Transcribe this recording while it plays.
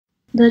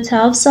The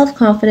Tao of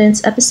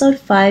Self-Confidence, episode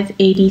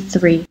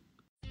 583.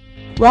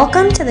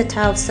 Welcome to the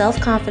Tao of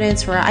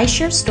Self-Confidence, where I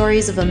share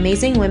stories of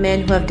amazing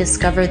women who have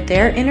discovered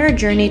their inner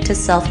journey to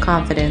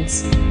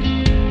self-confidence.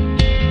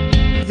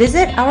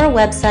 Visit our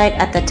website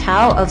at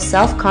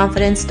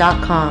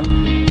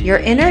thetaoofselfconfidence.com. Your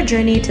inner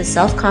journey to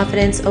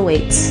self-confidence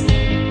awaits.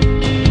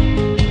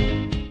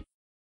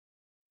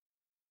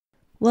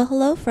 Well,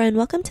 hello friend,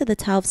 welcome to the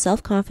Tao of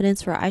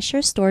Self-Confidence, where I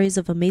share stories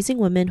of amazing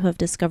women who have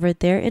discovered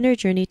their inner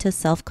journey to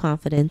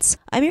self-confidence.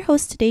 I'm your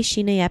host today,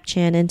 Sheena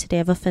Yap-Chan, and today I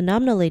have a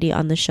phenomenal lady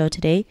on the show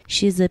today.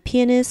 She's a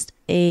pianist,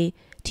 a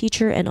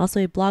teacher, and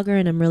also a blogger,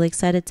 and I'm really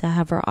excited to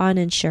have her on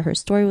and share her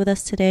story with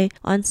us today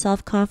on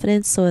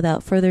self-confidence. So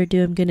without further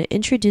ado, I'm going to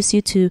introduce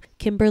you to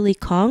Kimberly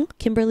Kong.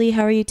 Kimberly,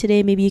 how are you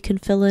today? Maybe you can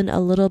fill in a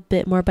little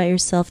bit more about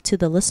yourself to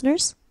the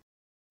listeners.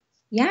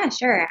 Yeah,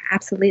 sure.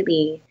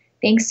 Absolutely.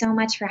 Thanks so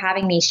much for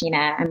having me,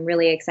 Sheena. I'm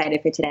really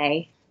excited for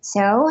today.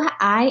 So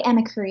I am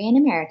a Korean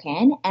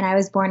American, and I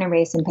was born and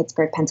raised in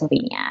Pittsburgh,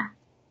 Pennsylvania.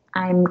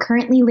 I'm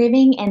currently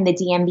living in the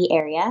DMV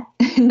area,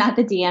 not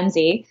the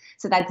DMZ.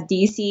 So that's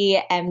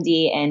DC,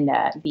 MD, and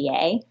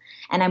VA.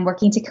 And I'm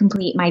working to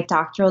complete my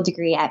doctoral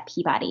degree at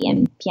Peabody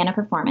in piano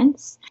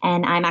performance.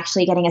 And I'm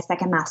actually getting a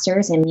second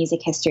master's in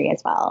music history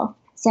as well.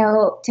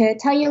 So to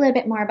tell you a little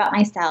bit more about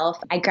myself,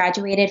 I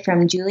graduated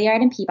from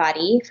Juilliard and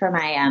Peabody for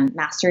my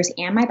master's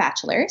and my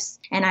bachelor's,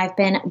 and I've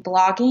been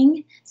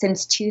blogging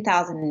since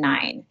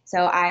 2009. So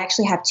I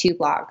actually have two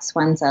blogs.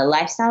 One's a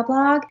lifestyle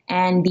blog,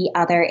 and the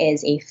other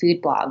is a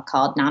food blog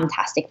called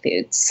Nomtastic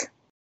Foods.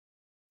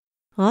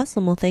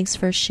 Awesome. Well, thanks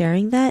for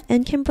sharing that.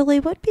 And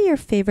Kimberly, what would be your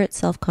favorite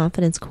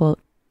self-confidence quote?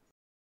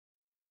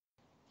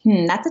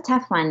 That's a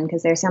tough one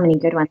because there's so many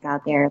good ones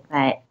out there,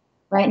 but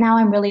right now,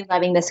 I'm really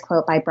loving this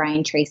quote by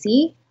Brian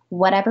Tracy.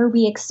 Whatever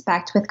we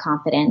expect with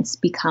confidence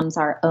becomes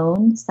our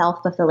own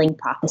self-fulfilling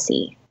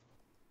prophecy.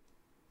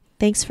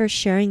 Thanks for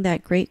sharing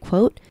that great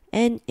quote.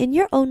 And in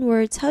your own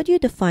words, how do you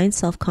define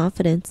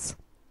self-confidence?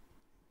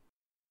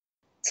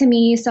 To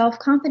me,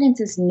 self-confidence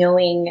is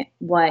knowing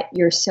what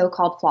your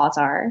so-called flaws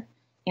are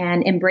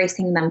and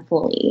embracing them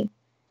fully.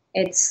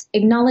 It's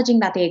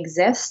acknowledging that they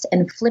exist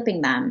and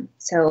flipping them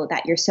so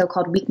that your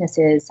so-called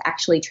weaknesses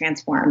actually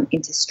transform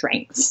into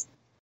strengths.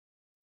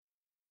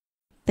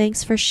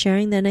 Thanks for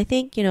sharing that. And I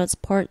think, it's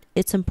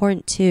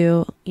important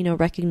to,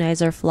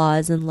 recognize our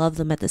flaws and love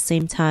them at the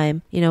same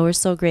time. We're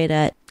so great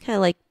at kind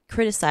of like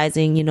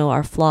criticizing,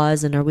 our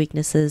flaws and our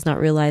weaknesses, not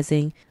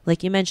realizing,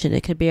 like you mentioned,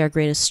 it could be our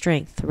greatest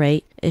strength,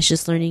 right? It's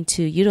just learning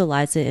to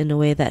utilize it in a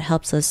way that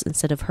helps us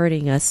instead of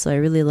hurting us. So I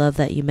really love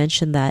that you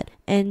mentioned that.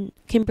 And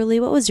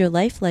Kimberly, what was your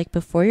life like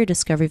before your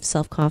discovery of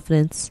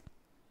self-confidence?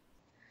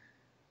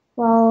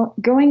 Well,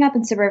 growing up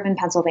in suburban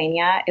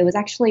Pennsylvania, it was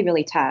actually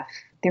really tough.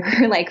 There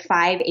were like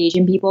 5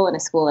 Asian people in a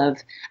school of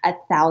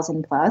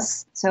 1,000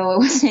 plus, so it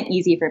wasn't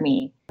easy for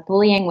me.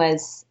 Bullying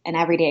was an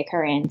everyday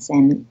occurrence,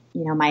 and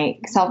my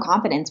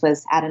self-confidence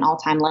was at an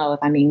all-time low, if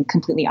I'm being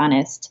completely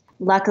honest.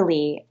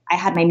 Luckily, I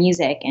had my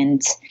music,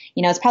 and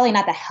it's probably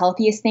not the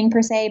healthiest thing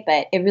per se,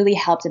 but it really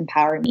helped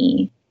empower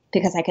me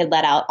because I could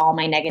let out all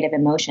my negative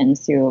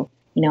emotions through,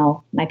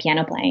 my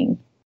piano playing.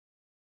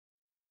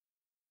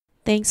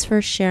 Thanks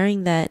for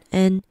sharing that.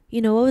 And,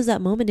 what was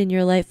that moment in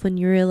your life when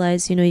you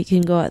realized, you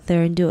can go out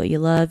there and do what you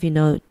love,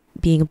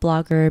 being a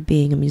blogger,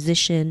 being a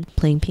musician,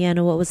 playing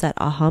piano? What was that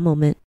aha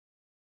moment?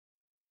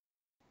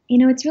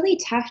 It's really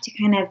tough to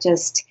kind of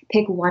just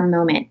pick one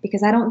moment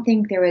because I don't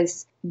think there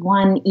was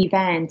one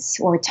event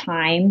or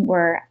time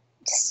where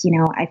just,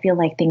 I feel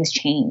like things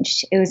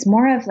changed. It was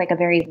more of like a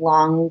very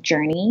long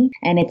journey,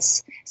 and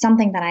it's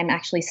something that I'm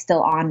actually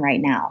still on right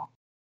now.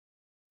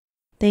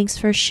 Thanks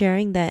for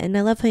sharing that. And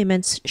I love how you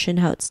mentioned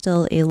how it's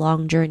still a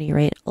long journey,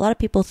 right? A lot of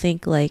people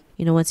think like,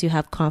 once you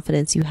have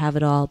confidence, you have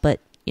it all. But,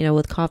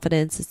 with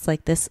confidence, it's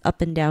like this up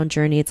and down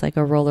journey. It's like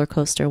a roller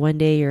coaster. One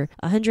day you're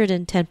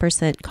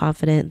 110%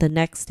 confident. The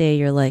next day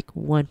you're like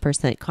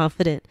 1%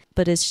 confident.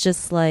 But it's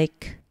just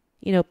like,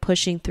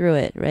 pushing through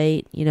it,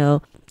 right?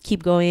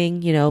 Keep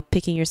going,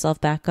 picking yourself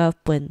back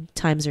up when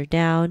times are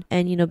down.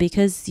 And,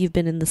 because you've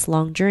been in this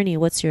long journey,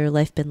 what's your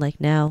life been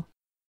like now?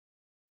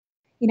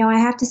 I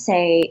have to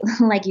say,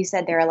 like you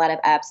said, there are a lot of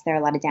ups, there are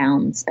a lot of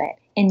downs, but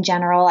in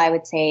general, I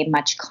would say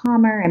much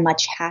calmer and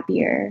much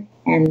happier.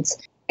 And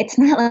it's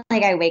not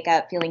like I wake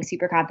up feeling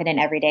super confident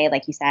every day,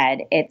 like you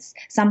said. It's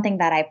something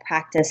that I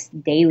practice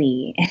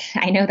daily.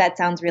 I know that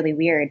sounds really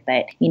weird,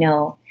 but,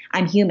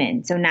 I'm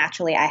human. So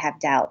naturally, I have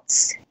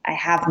doubts. I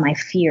have my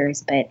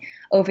fears, but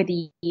over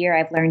the year,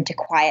 I've learned to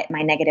quiet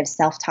my negative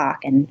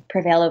self-talk and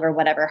prevail over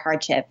whatever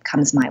hardship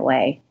comes my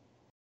way.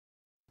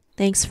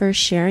 Thanks for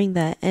sharing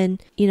that.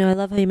 And, I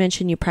love how you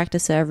mentioned you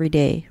practice it every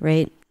day,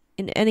 right?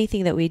 In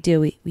anything that we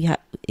do, we have,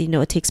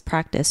 it takes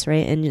practice,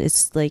 right? And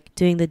it's like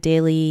doing the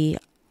daily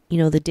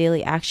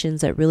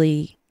actions that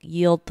really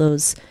yield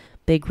those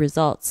big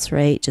results,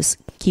 right? Just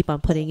keep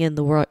on putting in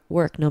the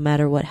work no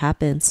matter what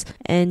happens.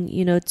 And,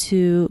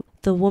 to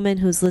the woman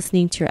who's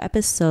listening to your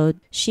episode,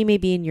 she may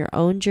be in your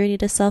own journey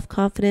to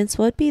self-confidence.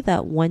 What would be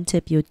that one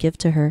tip you would give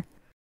to her?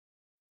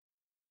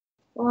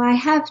 Well, I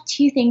have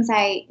two things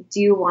I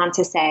do want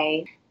to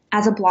say.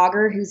 As a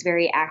blogger who's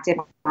very active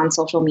on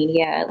social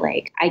media,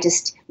 like I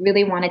just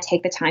really want to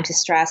take the time to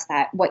stress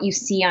that what you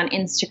see on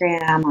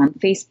Instagram, on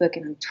Facebook,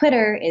 and on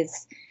Twitter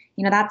is,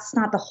 that's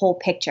not the whole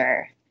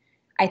picture.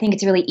 I think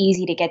it's really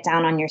easy to get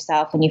down on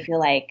yourself when you feel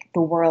like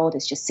the world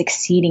is just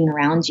succeeding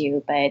around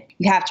you, but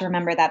you have to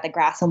remember that the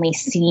grass only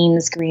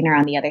seems greener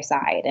on the other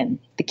side, and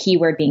the key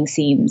word being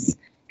seems.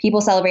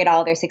 People celebrate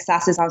all their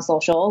successes on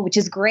social, which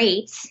is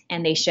great,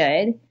 and they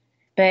should.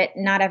 But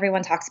not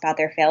everyone talks about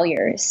their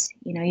failures.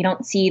 You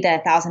don't see the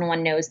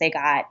 1,001 no's they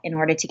got in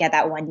order to get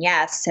that one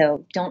yes.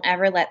 So don't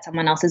ever let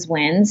someone else's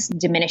wins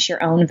diminish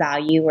your own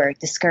value or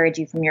discourage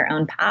you from your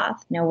own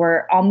path.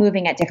 We're all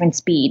moving at different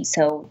speeds.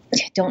 So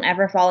don't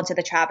ever fall into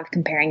the trap of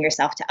comparing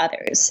yourself to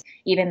others,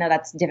 even though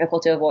that's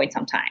difficult to avoid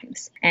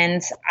sometimes.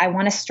 And I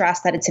want to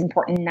stress that it's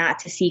important not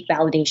to seek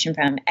validation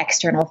from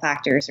external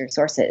factors or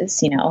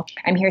sources.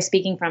 I'm here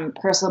speaking from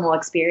personal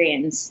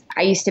experience.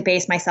 I used to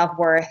base my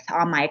self-worth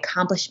on my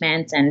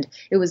accomplishments, and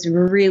it was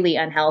really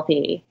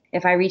unhealthy.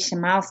 If I reached a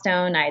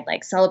milestone, I'd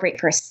celebrate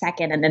for a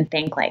second and then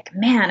think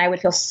man, I would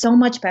feel so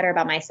much better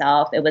about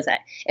myself.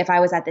 If I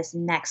was at this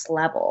next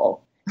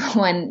level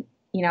when,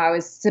 I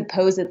was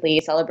supposedly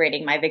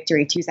celebrating my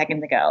victory 2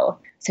 seconds ago.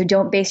 So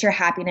don't base your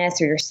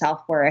happiness or your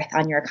self-worth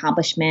on your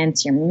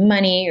accomplishments, your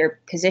money,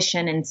 your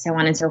position, and so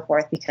on and so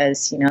forth,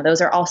 because,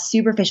 those are all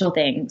superficial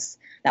things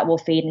that will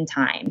fade in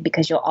time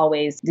because you'll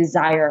always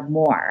desire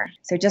more.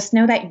 So just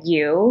know that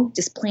you,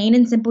 just plain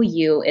and simple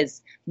you,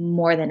 is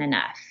more than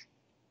enough.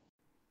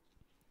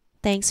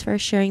 Thanks for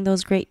sharing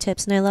those great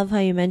tips. And I love how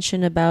you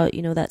mentioned about,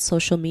 that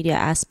social media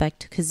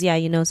aspect. Because,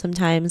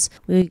 sometimes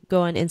we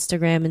go on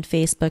Instagram and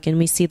Facebook and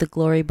we see the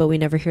glory, but we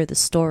never hear the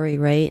story,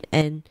 right?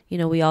 And,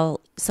 we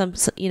all,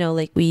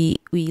 we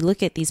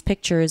look at these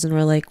pictures and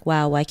we're like,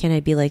 wow, why can't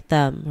I be like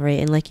them, right?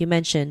 And like you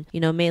mentioned,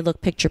 may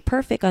look picture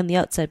perfect on the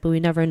outside, but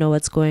we never know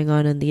what's going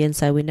on the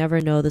inside. We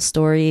never know the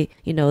story,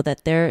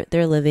 that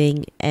they're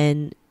living.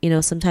 And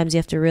sometimes you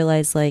have to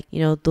realize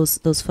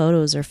those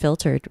photos are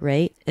filtered,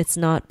 right? It's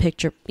not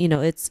picture,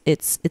 it's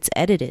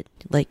edited.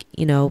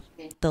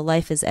 The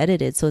life is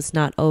edited, so it's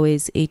not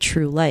always a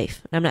true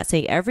life. And I'm not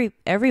saying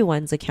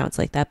everyone's account's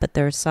like that, but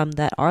there are some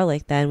that are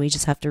like that, and we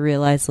just have to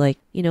realize we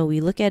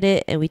look at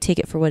it and we take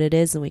it for what it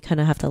is, and we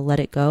kind of have to let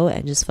it go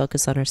and just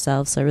focus on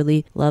ourselves. So I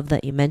really love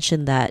that you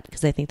mentioned that,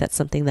 because I think that's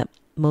something that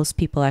most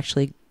people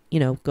actually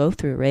go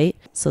through, right?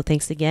 So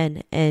thanks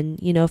again. And,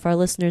 if our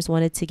listeners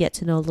wanted to get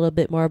to know a little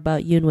bit more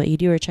about you and what you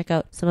do, or check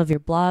out some of your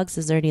blogs,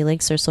 is there any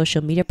links or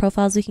social media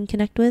profiles we can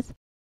connect with?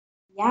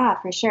 Yeah,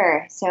 for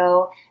sure.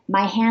 So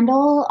my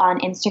handle on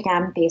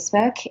Instagram and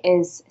Facebook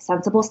is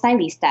Sensible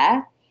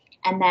Stylista.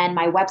 And then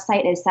my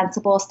website is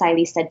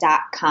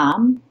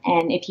sensiblestylista.com.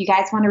 And if you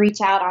guys want to reach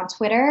out on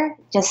Twitter,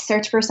 just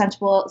search for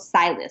Sensible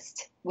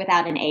Stylist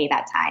without an A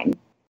that time.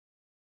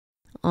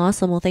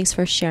 Awesome. Well, thanks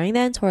for sharing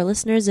that. And to our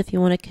listeners, if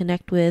you want to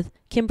connect with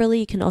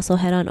Kimberly, you can also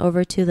head on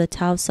over to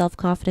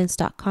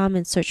thetaoofselfconfidence.com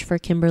and search for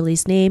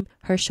Kimberly's name.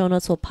 Her show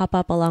notes will pop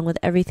up along with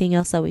everything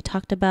else that we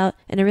talked about.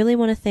 And I really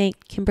want to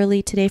thank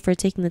Kimberly today for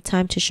taking the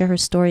time to share her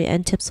story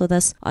and tips with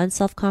us on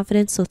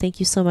self-confidence. So thank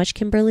you so much,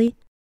 Kimberly.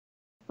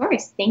 Of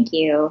course. Thank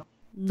you.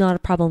 Not a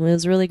problem. It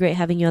was really great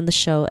having you on the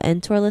show.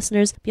 And to our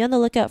listeners, be on the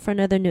lookout for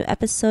another new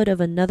episode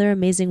of another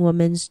amazing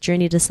woman's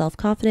journey to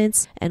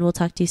self-confidence. And we'll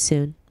talk to you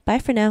soon. Bye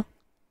for now.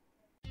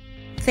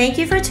 Thank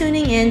you for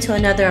tuning in to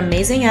another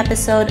amazing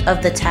episode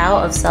of The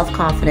Tao of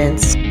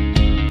Self-Confidence.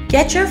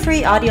 Get your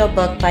free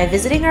audiobook by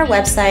visiting our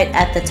website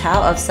at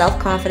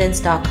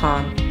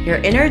thetaoofselfconfidence.com. Your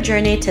inner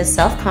journey to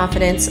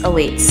self-confidence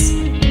awaits.